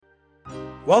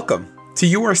Welcome to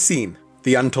You Are Seen,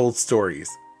 the Untold Stories.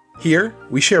 Here,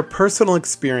 we share personal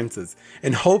experiences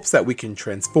in hopes that we can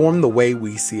transform the way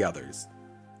we see others.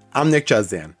 I'm Nick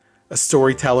Jazdan, a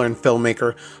storyteller and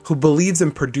filmmaker who believes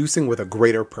in producing with a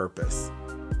greater purpose.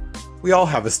 We all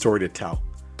have a story to tell,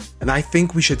 and I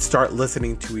think we should start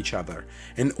listening to each other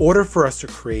in order for us to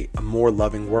create a more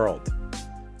loving world.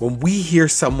 When we hear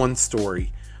someone's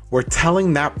story, we're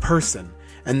telling that person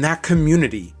and that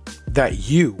community that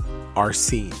you are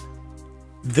seen.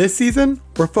 This season,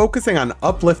 we're focusing on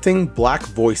uplifting Black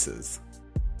voices.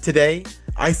 Today,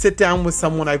 I sit down with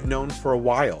someone I've known for a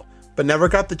while, but never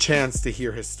got the chance to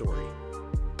hear his story.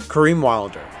 Kareem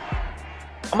Wilder.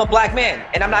 I'm a Black man,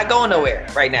 and I'm not going nowhere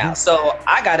right now. So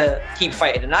I gotta keep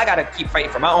fighting, and I gotta keep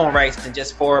fighting for my own rights and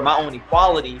just for my own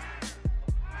equality.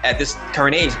 At this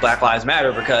current age, Black Lives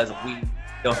Matter because we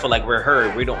don't feel like we're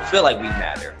heard. We don't feel like we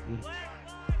matter.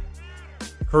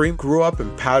 Kareem grew up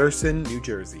in Paterson, New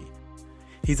Jersey.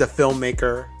 He's a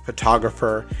filmmaker,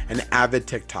 photographer, and avid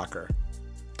TikToker.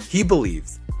 He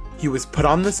believes he was put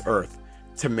on this earth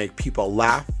to make people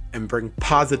laugh and bring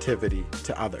positivity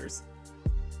to others.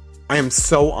 I am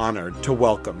so honored to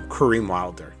welcome Kareem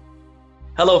Wilder.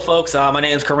 Hello, folks. My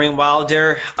name is Kareem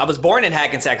Wilder. I was born in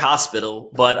Hackensack Hospital,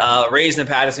 but raised in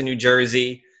Paterson, New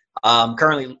Jersey.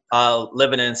 Currently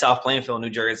living in South Plainfield, New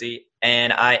Jersey,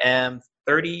 and I am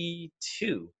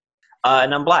 32,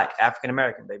 and I'm Black, African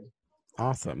American, baby.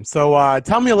 Awesome. So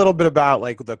tell me a little bit about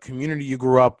like the community you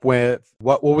grew up with.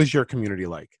 What was your community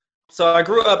like? So I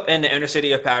grew up in the inner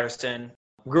city of Paterson.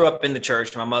 Grew up in the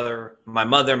church. My mother,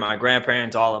 my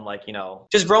grandparents, all of them, like, you know,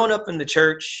 just growing up in the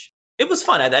church. It was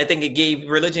fun. I think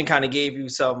religion kind of gave you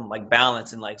some like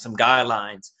balance and like some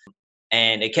guidelines,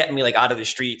 and it kept me like out of the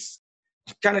streets.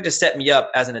 Kind of just set me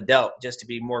up as an adult just to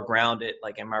be more grounded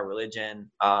like in my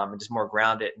religion, and just more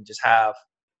grounded and just have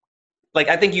like,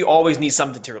 I think you always need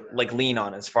something to like lean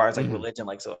on as far as like religion.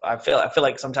 Like, so I feel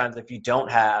like sometimes if you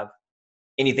don't have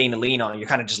anything to lean on, you're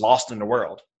kind of just lost in the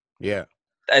world. Yeah.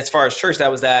 As far as church, that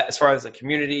was that. As far as the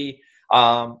community,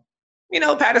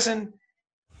 Paterson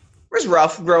was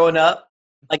rough growing up.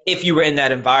 Like if you were in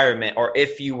that environment or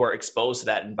if you were exposed to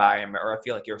that environment or I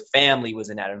feel like your family was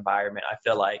in that environment, I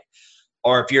feel like,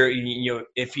 or if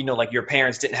like your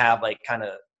parents didn't have like kind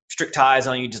of strict ties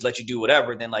on you, just let you do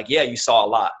whatever, then like, yeah, you saw a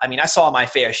lot. I mean, I saw my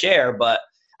fair share, but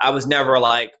I was never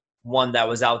like one that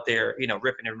was out there,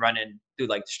 ripping and running through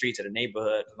like the streets of the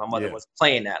neighborhood. My mother was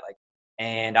playing that like,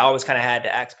 and I always kind of had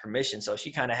to ask permission. So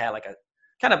she kind of had like a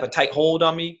kind of a tight hold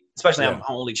on me, especially I'm an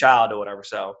only child or whatever.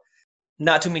 So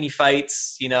not too many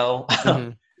fights,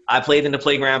 I played in the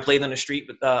playground, played on the street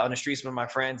on the streets with my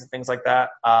friends and things like that.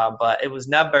 But it was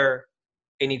never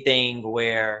anything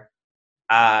where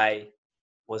I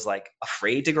was like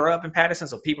afraid to grow up in Paterson.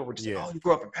 So people were just like, oh, you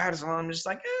grew up in Paterson. I'm just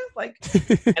like,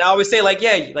 and I always say like,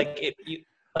 yeah, like if you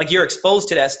like you're exposed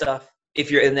to that stuff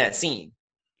if you're in that scene.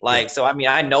 Like, so I mean,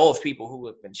 I know of people who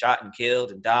have been shot and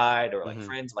killed and died, or like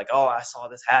friends like, oh, I saw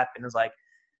this happen. It's like,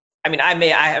 I mean, I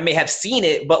may have seen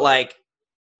it, but like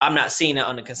I'm not seeing it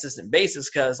on a consistent basis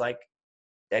because like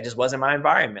that just wasn't my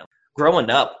environment. Growing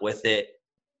up with it,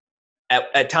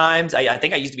 at times, I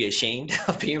think I used to be ashamed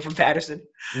of being from Paterson.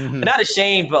 Not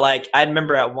ashamed, but like I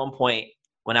remember at one point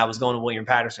when I was going to William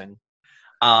Patterson,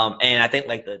 and I think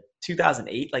like the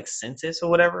 2008 like census or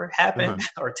whatever happened,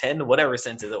 or 10, whatever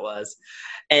census it was,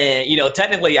 and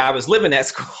technically I was living at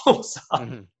school, so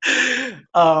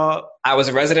I was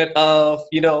a resident of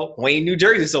Wayne, New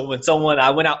Jersey. So when I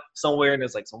went out somewhere and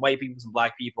there's like some white people, some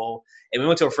Black people, and we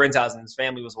went to a friend's house and his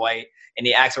family was white, and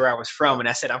they asked where I was from, and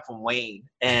I said I'm from Wayne,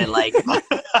 and like,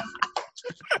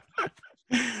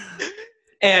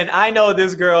 and I know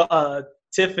this girl,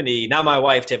 Tiffany, not my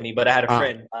wife Tiffany, but I had a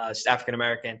friend, she's African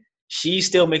American. She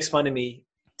still makes fun of me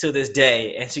to this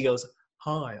day, and she goes,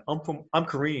 "Hi, I'm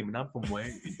Kareem, and I'm from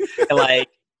Wayne." And like,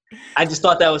 I just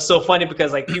thought that was so funny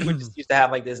because like people just used to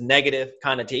have like this negative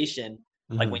connotation,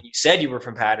 like when you said you were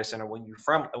from Paterson or when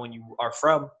you are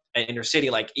from an inner city,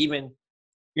 like even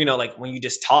like when you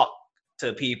just talk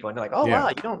to people and they're like, "Oh wow,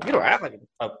 you don't act like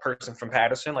a person from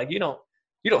Paterson, like you don't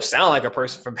sound like a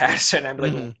person from Paterson." I'd be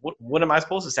like, what am I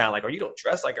supposed to sound like? Or you don't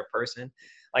dress like a person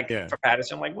like from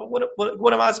Paterson. Like,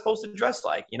 what am I supposed to dress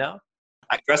like?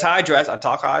 I dress how I dress. I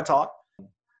talk how I talk.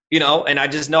 And I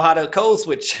just know how to code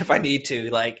switch if I need to.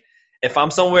 Like, if I'm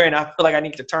somewhere and I feel like I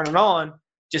need to turn it on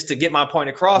just to get my point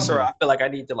across, or I feel like I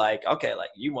need to like, okay, like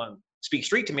you want to speak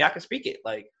street to me, I can speak it.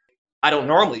 Like, I don't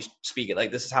normally speak it.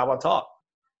 Like, this is how I talk.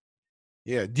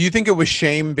 Yeah. Do you think it was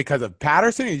shame because of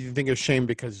Paterson, or do you think it was shame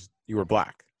because you were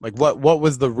Black? Like, what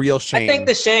was the real shame? I think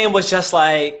the shame was just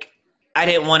like, I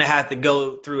didn't want to have to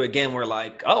go through again where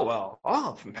like, oh, well,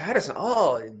 oh, from Patterson,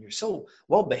 oh, and you're so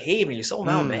well behaved and you're so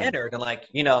well Mm, mannered. And like,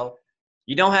 you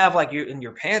don't have like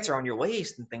your pants are on your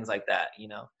waist and things like that.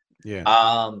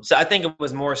 yeah. So I think it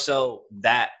was more so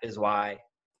that is why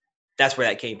that's where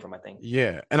that came from, I think.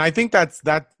 Yeah. And I think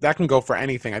that can go for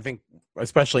anything. I think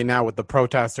especially now with the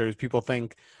protesters, people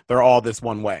think they're all this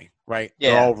one way, right?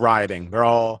 They're Yeah. all rioting, they're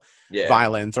all Yeah.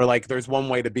 violence, or like there's one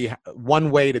way to be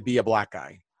a black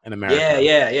guy in Yeah. America.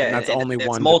 Yeah. Yeah. And that's And only there's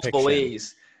one multiple depiction.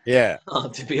 ways Yeah.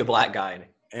 to be a black guy.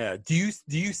 Yeah. Do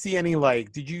you see any like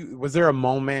was there a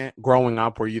moment growing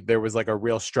up where there was like a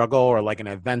real struggle or like an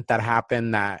event that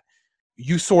happened that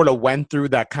you sort of went through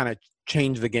that kind of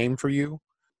changed the game for you?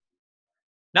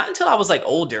 Not until I was like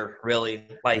older, really.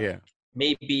 Like Yeah.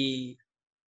 maybe,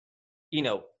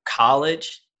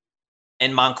 college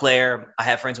in Montclair. I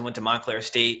had friends who went to Montclair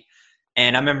State.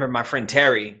 And I remember my friend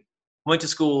Terry went to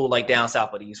school like down south,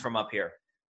 but he's from up here.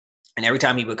 And every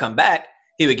time he would come back,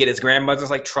 he would get his grandmother's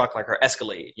like truck, like her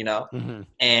Escalade. Hmm.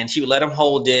 And she would let him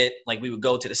hold it. Like we would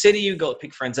go to the city, go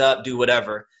pick friends up, do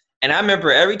whatever. And I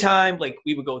remember every time like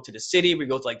we would go to the city, we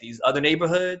go to like these other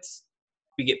neighborhoods,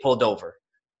 we get pulled over.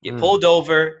 Get Mm. pulled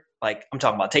over, like I'm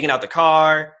talking about taking out the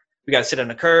car, we gotta sit on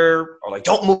the curb, or like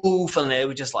don't move. And it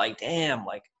was just like, damn,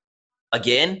 like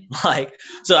again. Like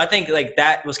so I think like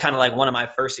that was kind of like one of my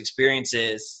first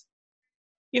experiences,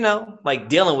 like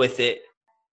dealing with it.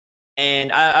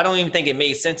 And I don't even think it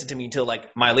made sense to me until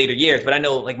like my later years, but I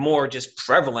know like more just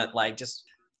prevalent, like just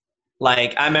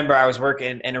like I remember I was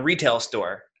working in a retail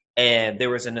store and there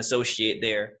was an associate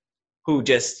there who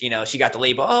just, she got the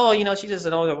label, oh, she's just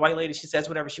an older white lady. She says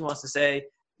whatever she wants to say.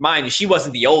 Mind you, she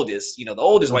wasn't the oldest. The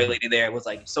oldest white Mhm. lady there was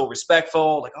like so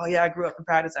respectful. Like, oh yeah, I grew up in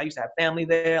Paris. I used to have family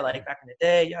there, like back in the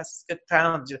day. Yes, it's a good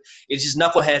town. It's just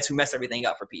knuckleheads who mess everything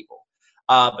up for people.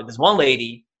 But this one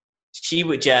lady, she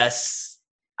would just,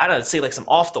 I don't know, say like some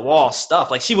off the wall stuff.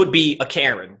 Like she would be a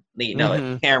Karen, like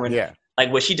Mhm. Karen, Yeah.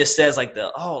 like what she just says, like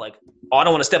oh, I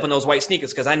don't want to step on those white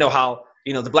sneakers because I know how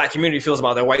the black community feels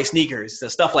about their white sneakers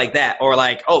and stuff like that. Or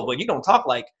like, oh, but you don't talk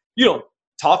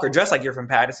or dress like you're from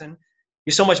Patterson.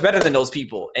 You're so much better than those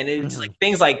people. And it's like Mhm.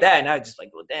 things like that. And I just like,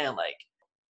 well, damn, like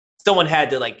someone had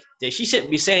to like, she shouldn't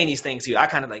be saying these things to you. I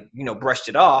kind of like, brushed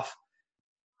it off.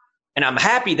 And I'm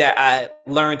happy that I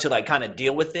learned to like kind of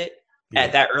deal with it at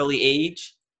Yeah. that early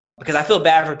age because I feel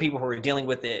bad for people who are dealing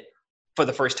with it for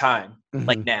the first time,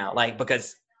 like Mhm. now, like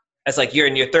because it's like you're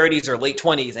in your 30s or late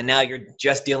 20s and now you're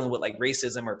just dealing with like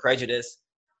racism or prejudice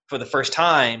for the first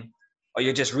time, or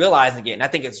you're just realizing it. And I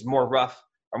think it's more rough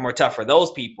or more tough for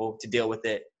those people to deal with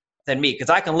it than me because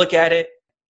I can look at it,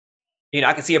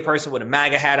 I can see a person with a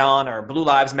MAGA hat on or Blue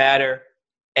Lives Matter,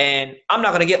 and I'm not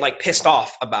going to get like pissed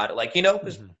off about it, like,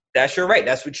 because Mhm. that's your right.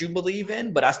 That's what you believe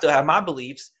in, but I still have my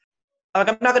beliefs. Like,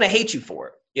 I'm not going to hate you for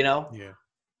it. Yeah.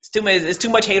 It's too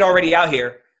much hate already out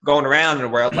here going around in the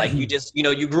world. Like you just,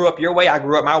 you grew up your way. I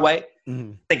grew up my way.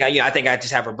 Mhm. I think I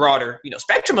just have a broader,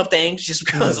 spectrum of things just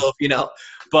because Mhm. of,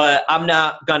 but I'm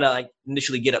not gonna like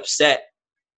initially get upset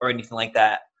or anything like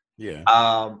that. Yeah.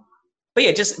 But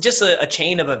yeah, just a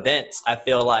chain of events. I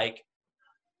feel like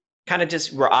kind of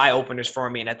just were eye openers for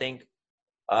me. And I think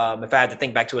if I had to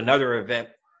think back to another event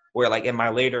where like in my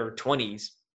later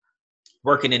 20s,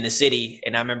 working in the city,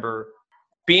 and I remember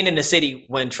being in the city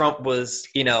when Trump was,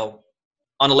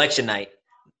 on election night.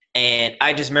 And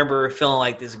I just remember feeling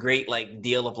like this great like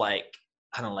deal of like,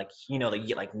 I don't know, like, like you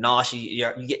get like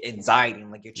nausea, you get anxiety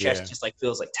and like your chest Yeah. just like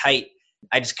feels like tight.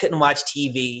 I just couldn't watch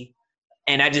TV.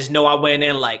 And I just know I went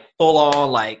in like full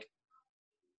on, like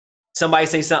somebody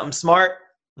say something smart,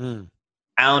 Mm.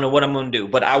 I don't know what I'm gonna do.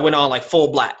 But I went on like full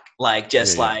black, like Yeah.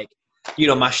 just Yeah. like,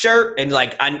 my shirt and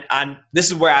like I'm this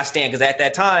is where I stand because at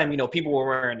that time, people were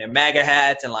wearing their MAGA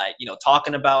hats and like,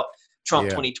 talking about Trump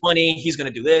Yeah. 2020, he's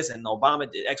gonna do this, and Obama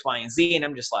did X, Y, and Z. And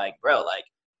I'm just like, bro, like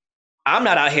I'm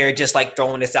not out here just like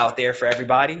throwing this out there for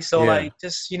everybody. So Yeah. like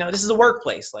just, this is a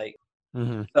workplace. Like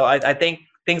Mhm. so I think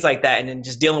things like that, and then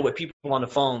just dealing with people on the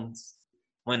phones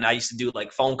when I used to do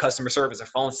like phone customer service or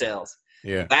phone sales.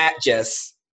 Yeah.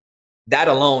 That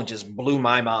alone just blew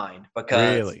my mind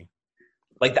because Really.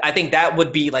 like I think that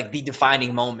would be like the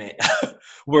defining moment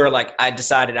where like I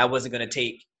decided I wasn't gonna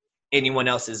take anyone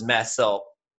else's mess. So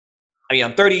I mean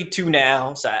I'm 32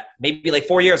 now, so maybe like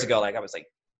 4 years ago, like I was like,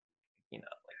 like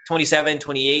 27,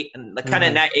 28, and like kind of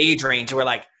in Mhm. that age range where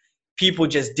like people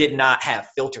just did not have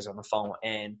filters on the phone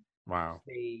and Wow.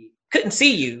 they couldn't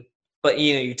see you, but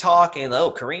you talk and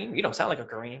oh Kareem, you don't sound like a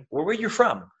Kareem. Where were you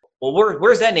from? Well,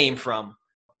 where's that name from?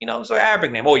 It's an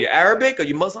Arabic name. Oh, you're Arabic or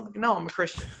you Muslim? No, I'm a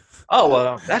Christian. Oh,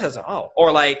 well, that doesn't. Oh,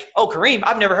 or like, oh, Kareem,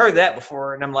 I've never heard that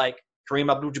before. And I'm like,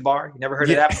 Kareem Abdul-Jabbar. You never heard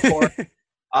of Yeah. that before?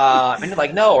 And they're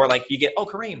like, no. Or like you get, oh,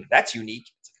 Kareem, that's unique.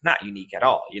 It's not unique at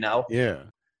all, you know? Yeah.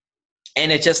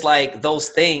 And it's just like those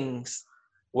things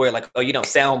where like, oh, you don't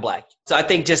sound black. So I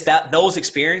think just that those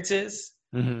experiences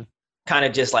Mm-hmm. kind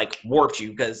of just like warped you,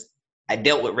 because I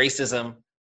dealt with racism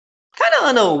kind of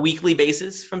on a weekly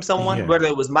basis from someone, Yeah. whether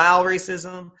it was mild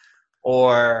racism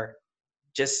or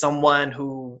just someone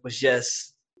who was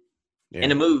just Yeah.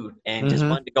 in a mood and just Mhm.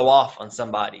 wanted to go off on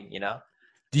somebody, you know?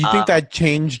 Do you think that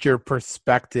changed your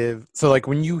perspective? So like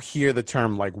when you hear the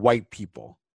term like white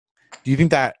people, do you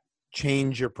think that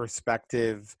changed your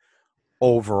perspective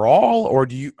overall? Or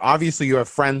do you, obviously you have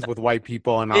friends with white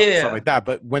people and Yeah. stuff like that,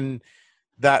 but when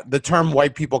the term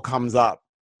white people comes up,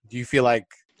 do you feel like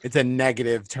it's a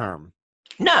negative term?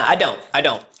 Nah, I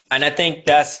don't. And I think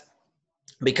that's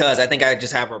because I think I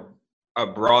just have a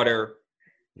broader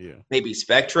Yeah. maybe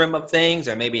spectrum of things,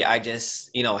 or maybe I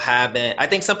just, haven't. I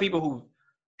think some people who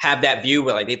have that view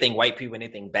where like they think white people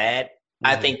anything bad,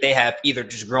 I Mhm. think they have either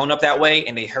just grown up that way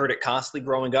and they heard it constantly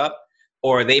growing up,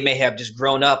 or they may have just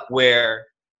grown up where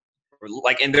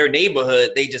like in their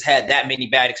neighborhood, they just had that many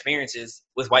bad experiences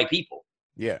with white people.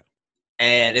 Yeah.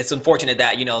 And it's unfortunate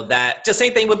that, that just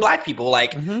same thing with black people.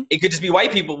 Like Mhm. it could just be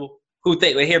white people who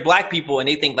think they hear black people and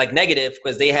they think like negative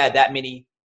because they had that many,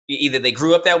 either they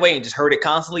grew up that way and just heard it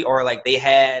constantly, or like they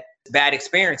had bad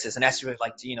experiences. And that's where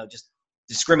like, just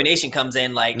discrimination comes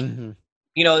in. Like, Mhm.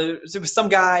 there was some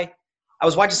guy, I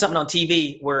was watching something on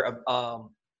TV where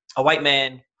a white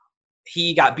man,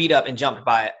 he got beat up and jumped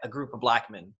by a group of black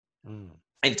men. Mm.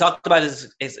 And he talked about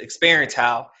his experience,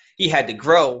 how he had to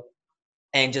grow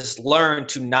and just learn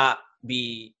to not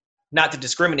to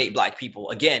discriminate black people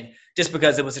again, just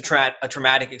because it was a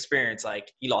traumatic experience.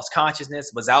 Like he lost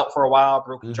consciousness, was out for a while,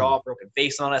 broken jaw, broken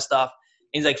face, and all that stuff.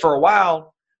 And he's like, for a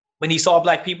while, when he saw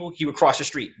black people, he would cross the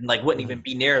street and like wouldn't even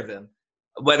be near them.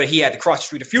 Whether he had to cross the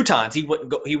street a few times, he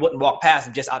wouldn't walk past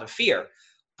them just out of fear.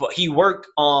 But he worked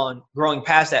on growing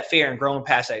past that fear and growing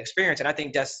past that experience. And I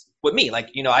think that's with me. Like,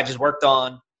 I just worked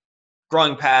on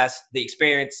growing past the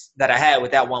experience that I had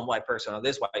with that one white person or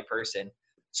this white person.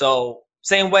 So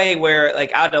same way where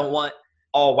like, I don't want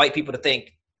all white people to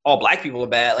think all black people are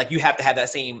bad. Like you have to have that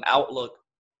same outlook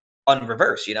on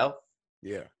reverse,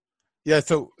 Yeah. Yeah.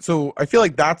 So I feel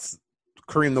like that's,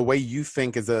 Kareem, the way you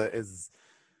think is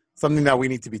something that we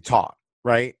need to be taught,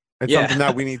 right? It's something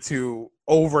that we need to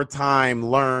over time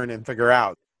learn and figure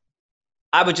out.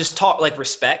 I would just talk like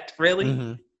respect, really.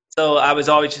 Mm-hmm. So I was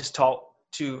always just taught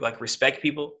to like respect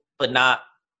people, but not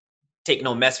take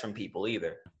no mess from people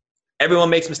either. Everyone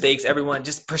makes mistakes. Everyone,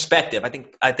 just perspective. I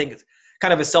think it's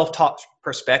kind of a self-taught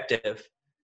perspective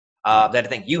that I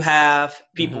think you have.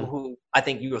 People who I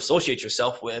think you associate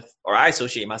yourself with, or I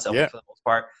associate myself with for the most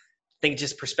part. I think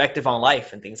just perspective on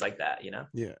life and things like that,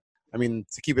 Yeah. I mean,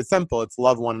 to keep it simple, it's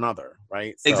love one another,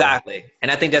 right? So, exactly. And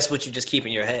I think that's what you just keep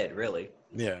in your head, really.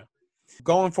 Yeah.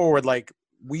 Going forward, like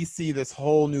we see this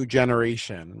whole new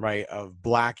generation, right, of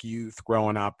black youth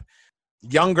growing up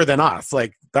younger than us.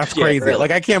 Like that's crazy. Really.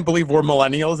 Like I can't believe we're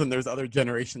millennials and there's other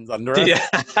generations under us.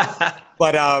 Yeah.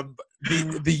 But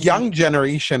the young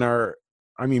generation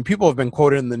people have been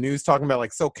quoted in the news talking about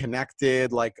like so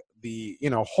connected, like the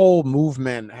whole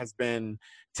movement has been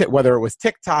whether it was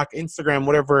TikTok, Instagram,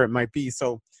 whatever it might be.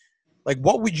 So like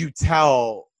what would you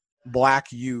tell black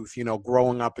youth,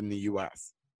 growing up in the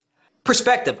US?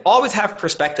 Perspective. Always have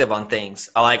perspective on things.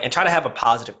 And try to have a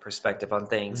positive perspective on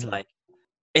things. Like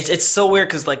it's so weird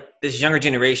because like this younger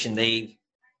generation,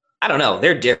 I don't know,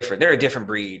 they're different. They're a different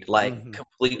breed, like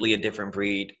completely a different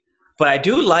breed. But I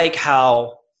do like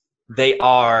how they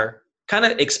are kind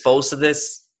of exposed to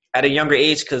this at a younger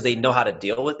age because they know how to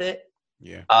deal with it.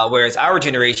 Yeah. Whereas our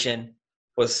generation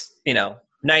was,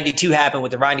 92 happened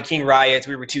with the Rodney King riots.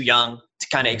 We were too young to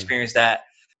kind of experience that.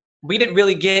 We didn't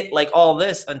really get like all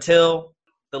this until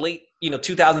the late,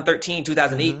 2013,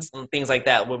 2008, and things like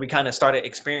that, where we kind of started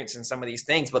experiencing some of these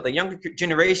things. But the younger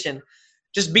generation,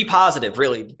 just be positive,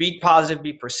 really. Be positive,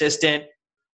 be persistent,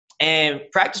 and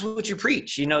practice what you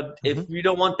preach. If you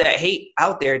don't want that hate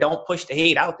out there, don't push the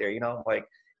hate out there. Like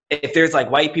if there's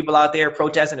like white people out there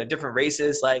protesting of different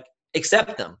races, like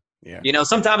accept them. Yeah.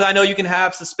 Sometimes I know you can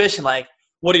have suspicion, like,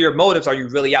 what are your motives? Are you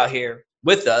really out here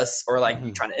with us, or like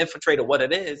you trying to infiltrate, or what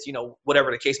it is, whatever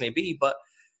the case may be. But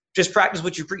just practice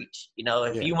what you preach.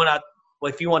 If you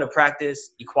want to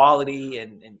practice equality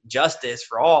and justice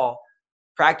for all,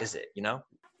 practice it.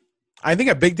 I think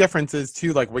a big difference is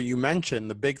too, like what you mentioned,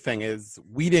 the big thing is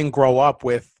we didn't grow up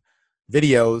with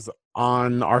videos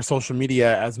on our social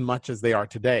media as much as they are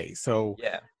today. So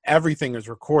everything is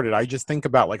recorded. I just think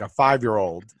about like a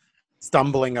 5-year-old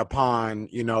stumbling upon,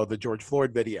 the George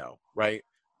Floyd video right,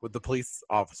 with the police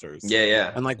officers. Yeah,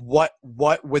 yeah, And like, what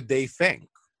would they think,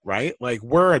 right? Like,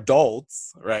 we're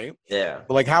adults, right? yeah.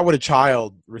 But like, how would a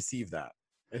child receive that?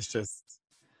 It's just,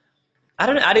 I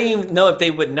didn't even know if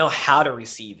they would know how to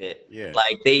receive it. yeah,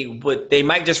 Like they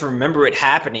might just remember it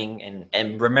happening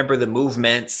and remember the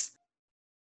movements,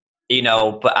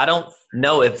 but I don't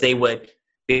know if they would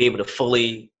be able to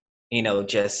fully,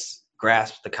 just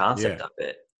grasp the yeah. concept of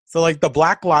it. So like the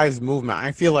Black Lives Movement,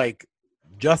 I feel like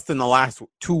just in the last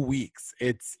 2 weeks,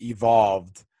 it's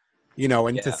evolved,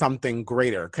 into Yeah. something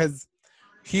greater. Because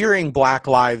hearing Black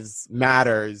Lives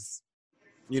Matters,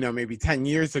 maybe 10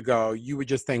 years ago, you would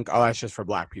just think, oh, that's just for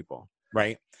Black people,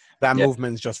 right? That Yeah.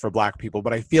 movement's just for Black people.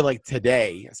 But I feel like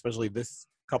today, especially this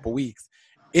couple weeks,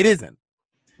 it isn't.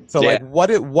 So Yeah. like,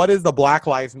 what is the Black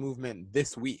Lives Movement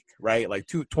this week, right? Like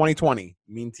 2020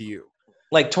 mean to you?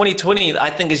 Like 2020, I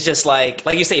think it's just like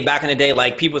you say, back in the day,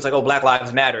 like people was like, oh, Black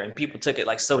Lives Matter, and people took it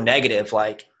like so negative.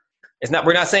 Like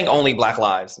we're not saying only Black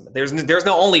lives. There's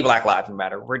no only Black Lives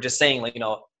Matter. We're just saying, like,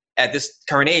 at this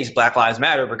current age, Black Lives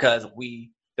Matter because we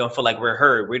don't feel like we're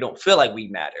heard. We don't feel like we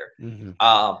matter. Mm-hmm.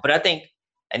 But I think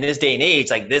in this day and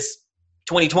age, like this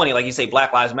 2020, like you say,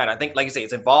 Black Lives Matter, I think, like you say,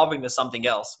 it's evolving to something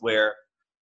else where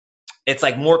it's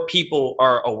like more people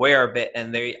are aware of it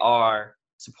and they are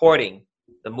supporting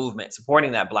the movement,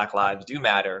 supporting that Black Lives do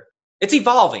matter. It's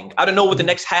evolving. I don't know what the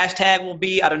next hashtag will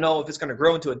be. I don't know if it's going to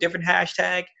grow into a different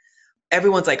hashtag.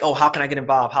 Everyone's like, oh, how can I get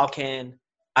involved? How can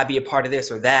I be a part of this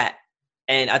or that?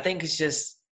 And I think it's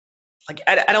just like,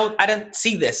 I didn't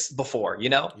see this before,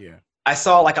 Yeah. I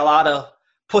saw like a lot of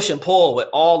push and pull with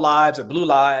all lives or blue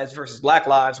lives versus Black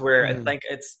lives, where I think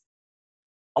it's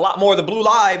a lot more of the blue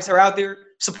lives are out there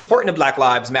supporting the Black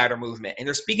Lives Matter movement. And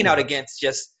they're speaking out against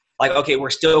just like, okay, we're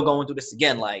still going through this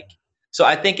again. Like, so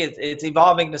I think it's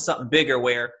evolving to something bigger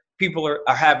where people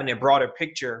are having a broader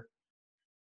picture,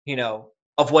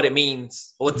 of what it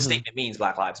means, what the statement means,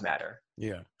 Black Lives Matter.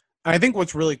 Yeah. I think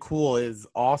what's really cool is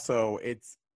also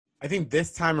I think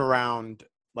this time around,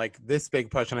 like this big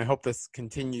push, and I hope this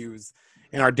continues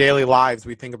in our daily lives.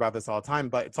 We think about this all the time,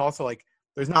 but it's also like,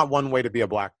 there's not one way to be a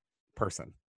Black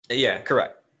person. Yeah,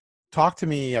 correct. Talk to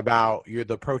me about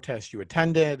the protest you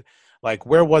attended. Like,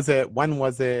 where was it? When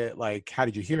was it? Like, how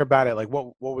did you hear about it? Like,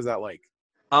 what was that like?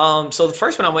 So the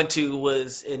first one I went to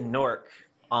was in Newark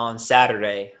on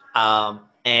Saturday.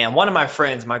 And one of my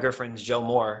friends, my good friend Joe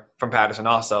Moore from Patterson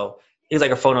also, he's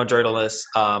like a photojournalist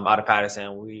out of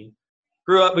Patterson. We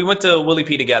grew up, we went to William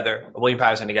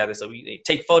Patterson together. So we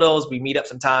take photos, we meet up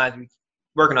sometimes, we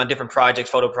working on different projects,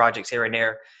 photo projects here and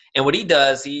there. And what he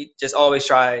does, he just always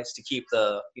tries to keep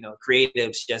the,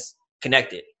 creatives just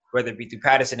connected, whether it be through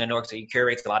Patterson and Newark. So he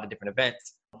curates a lot of different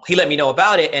events. He let me know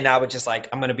about it, and I was just like,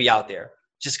 I'm going to be out there.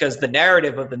 Just because the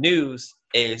narrative of the news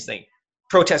is like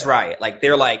protest riot. Like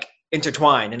they're like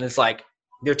intertwined, and it's like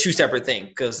they're two separate things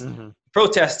because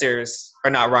protesters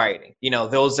are not rioting.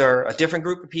 Those are a different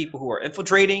group of people who are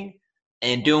infiltrating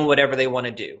and doing whatever they want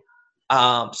to do.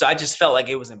 So I just felt like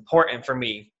it was important for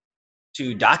me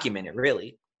to document it,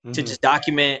 really, to just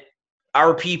document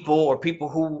our people or people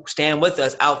who stand with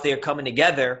us out there coming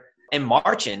together and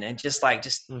marching and just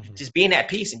being at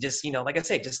peace and just, like I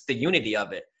said, just the unity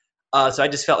of it. So I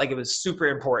just felt like it was super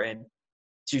important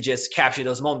to just capture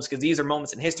those moments because these are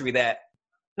moments in history that,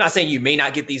 I'm not saying you may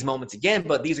not get these moments again,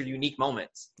 but these are unique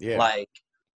moments. Yeah. Like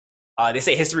they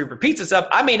say history repeats itself.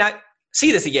 I may not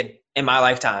see this again in my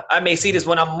lifetime. I may see this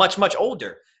when I'm much, much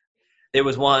older. There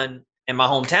was one in my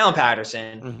hometown,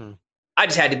 Patterson. I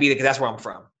just had to be there because that's where I'm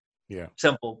from. Yeah.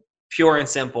 Simple, pure and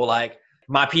simple. Like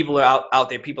my people are out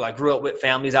there. People I grew up with,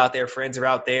 families out there, friends are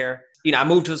out there. I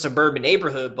moved to a suburban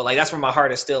neighborhood, but like that's where my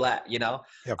heart is still at, Yeah,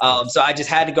 so I just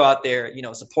had to go out there,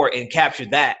 support and capture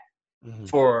that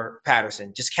for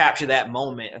Patterson. Just capture that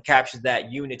moment and capture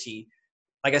that unity.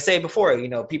 Like I said before,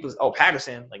 people,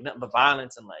 Patterson, like nothing but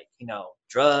violence and like,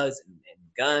 drugs and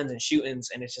guns and shootings.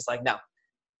 And it's just like, no,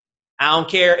 I don't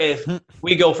care if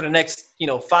we go for the next,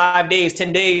 5 days,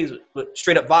 10 days with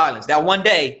straight up violence. That one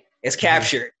day is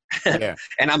captured. Yeah.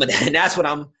 And that's what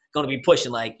I'm going to be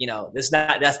pushing. Like, that's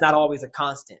not always a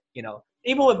constant,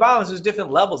 even with violence, there's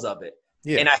different levels of it.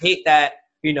 Yeah. And I hate that,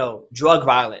 drug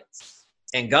violence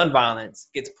and gun violence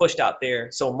gets pushed out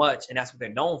there so much. And that's what they're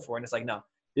known for. And it's like, no,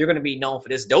 you're going to be known for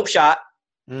this dope shot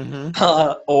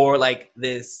or like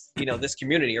this, this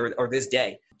community or this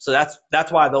day. So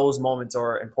that's why those moments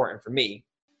are important for me.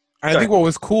 I think what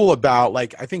was cool about,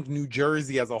 like, I think New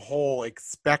Jersey as a whole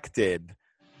expected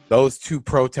those two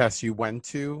protests you went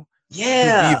to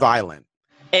be violent.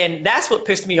 And that's what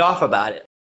pissed me off about it.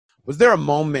 Was there a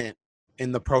moment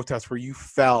in the protest where you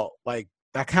felt like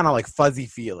that kind of like fuzzy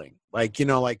feeling? Like,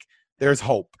 like there's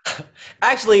hope.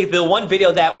 Actually, the one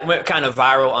video that went kind of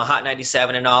viral on Hot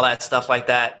 97 and all that stuff like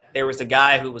that, there was a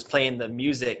guy who was playing the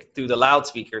music through the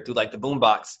loudspeaker, through like the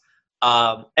boombox.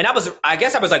 And I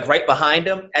guess I was like right behind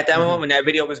him at that moment when that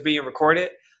video was being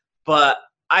recorded. But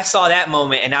I saw that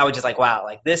moment and I was just like, wow,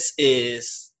 like this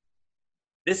is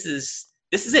it. This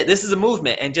is a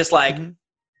movement. And just like,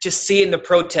 just seeing the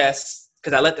protests,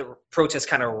 because I let the protests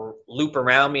kind of loop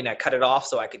around me and I cut it off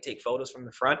so I could take photos from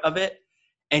the front of it.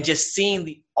 And just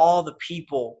seeing all the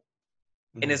people,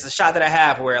 and it's a shot that I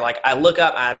have where like I look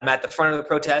up, I'm at the front of the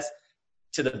protest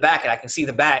to the back, and I can see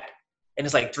the back, and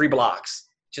it's like 3 blocks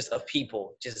just of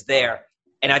people just there.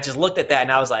 And I just looked at that,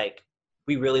 and I was like,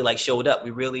 we really like showed up.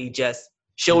 We really just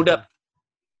showed up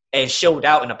and showed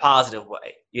out in a positive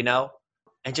way, you know?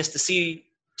 And just to see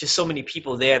just so many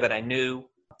people there that I knew.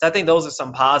 So I think those are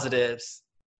some positives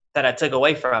that I took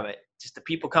away from it. Just the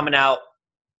people coming out,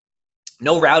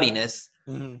 no rowdiness.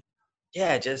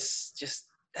 Yeah, just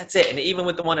that's it. And even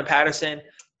with the one in Patterson,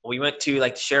 we went to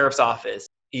like the sheriff's office.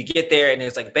 You get there and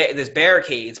there's like there's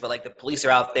barricades, but like the police are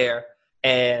out there,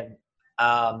 and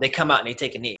they come out and they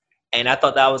take a knee. And I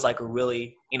thought that was like a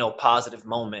really, you know, positive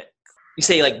moment. You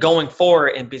say like going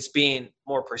forward and just being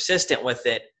more persistent with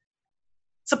it.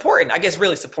 Supporting, I guess,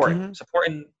 really supporting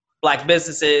Black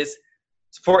businesses,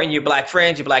 supporting your Black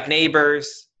friends, your Black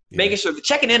neighbors, making sure,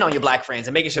 checking in on your Black friends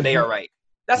and making sure they are right.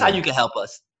 That's how you can help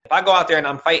us. If I go out there and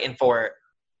I'm fighting for it,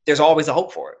 there's always a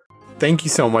hope for it. Thank you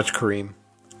so much, Kareem.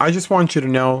 I just want you to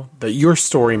know that your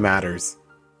story matters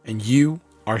and you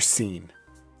are seen.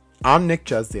 I'm Nick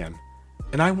Jezdan,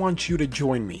 and I want you to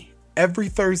join me every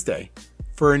Thursday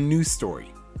for a new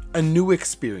story, a new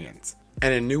experience,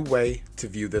 and a new way to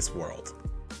view this world.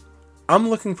 I'm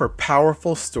looking for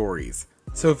powerful stories,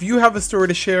 so if you have a story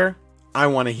to share, I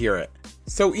want to hear it.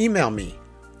 So email me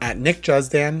at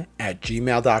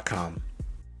nickjezdan@gmail.com.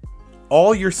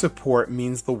 All your support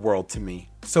means the world to me,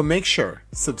 so make sure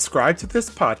subscribe to this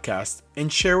podcast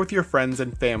and share with your friends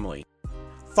and family.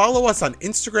 Follow us on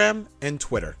Instagram and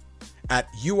Twitter at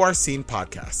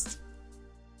YouAreSeenPodcast.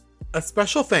 A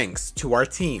special thanks to our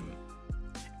team,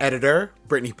 editor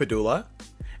Brittany Padula,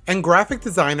 and graphic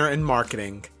designer and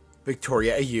marketing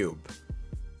Victoria Ayub.